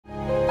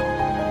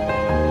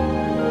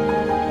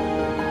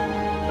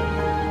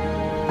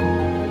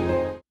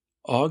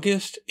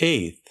August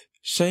 8th,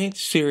 Saint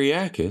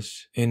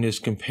Cyriacus and his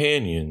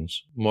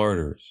companions,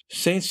 martyrs.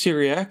 Saint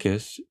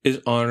Cyriacus is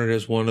honored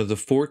as one of the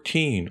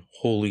 14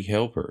 holy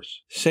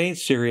helpers. Saint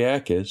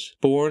Cyriacus,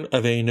 born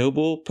of a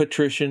noble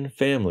patrician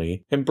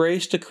family,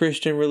 embraced the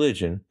Christian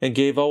religion and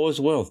gave all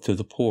his wealth to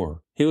the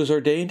poor. He was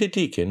ordained a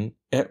deacon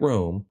at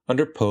Rome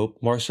under Pope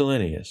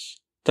Marcellinus.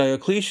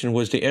 Diocletian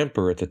was the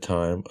emperor at the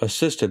time,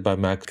 assisted by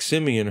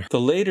Maximian. The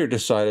latter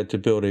decided to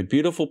build a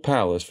beautiful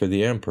palace for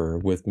the emperor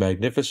with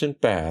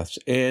magnificent baths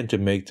and to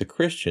make the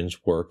Christians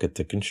work at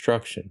the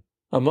construction.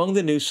 Among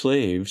the new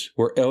slaves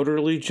were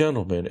elderly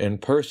gentlemen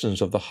and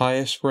persons of the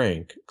highest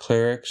rank,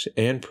 clerics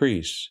and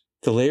priests.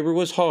 The labor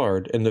was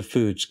hard and the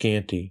food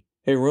scanty.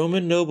 A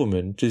Roman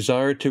nobleman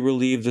desired to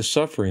relieve the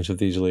sufferings of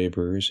these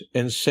laborers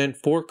and sent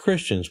 4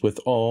 Christians with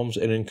alms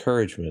and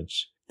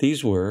encouragements.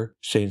 These were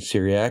Saint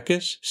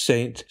Cyriacus,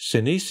 Saint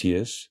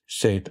Synesius,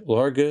 Saint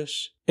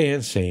Largus,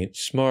 and Saint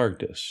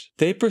Smaragdus.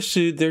 They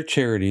pursued their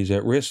charities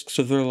at risks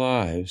of their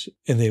lives,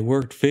 and they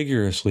worked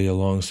vigorously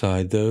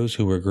alongside those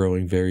who were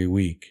growing very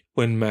weak.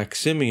 When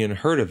Maximian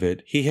heard of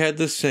it, he had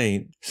the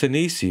Saint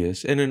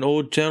Synesius and an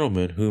old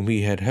gentleman whom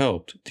he had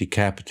helped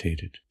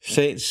decapitated.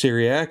 Saint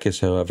Cyriacus,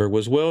 however,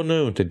 was well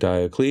known to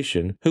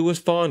Diocletian, who was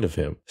fond of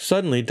him.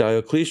 Suddenly,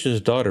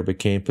 Diocletian's daughter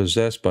became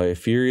possessed by a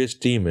furious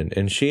demon,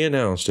 and she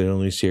announced that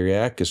only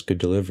Cyriacus could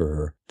deliver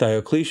her.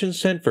 Diocletian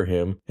sent for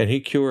him, and he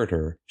cured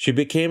her. She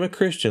became a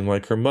Christian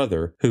like her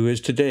mother, who is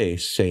today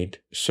Saint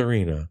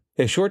Serena.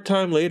 A short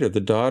time later,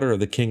 the daughter of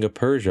the king of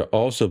Persia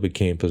also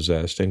became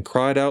possessed and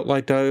cried out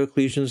like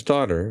Diocletian's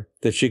daughter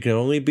that she could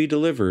only be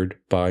delivered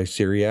by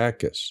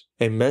Cyriacus.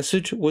 A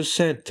message was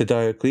sent to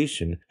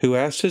Diocletian, who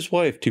asked his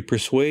wife to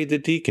persuade the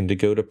deacon to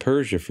go to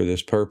Persia for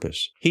this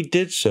purpose. He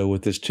did so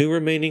with his 2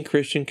 remaining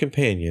Christian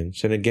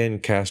companions and again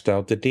cast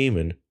out the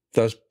demon,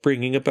 thus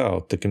bringing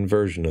about the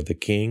conversion of the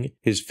king,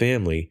 his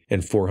family,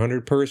 and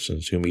 400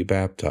 persons whom he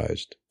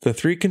baptized. The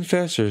 3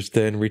 confessors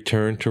then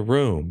returned to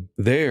Rome.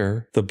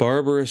 There, the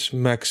barbarous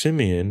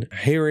Maximian,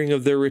 hearing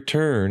of their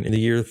return in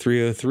the year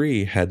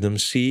 303, had them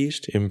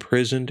seized,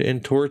 imprisoned,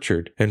 and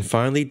tortured, and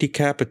finally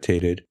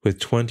decapitated with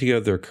 20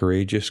 of their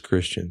courageous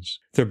Christians.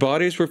 Their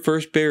bodies were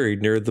first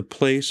buried near the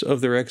place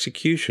of their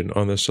execution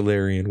on the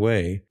Salarian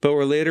Way, but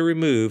were later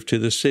removed to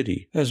the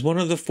city. As one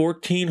of the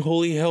 14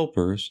 holy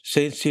helpers,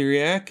 Saint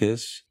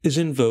Cyriacus is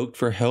invoked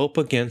for help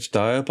against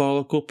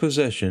diabolical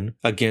possession,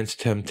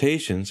 against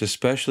temptations,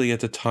 especially at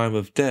the time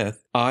of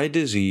death, eye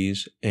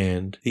disease,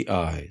 and the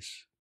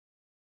eyes.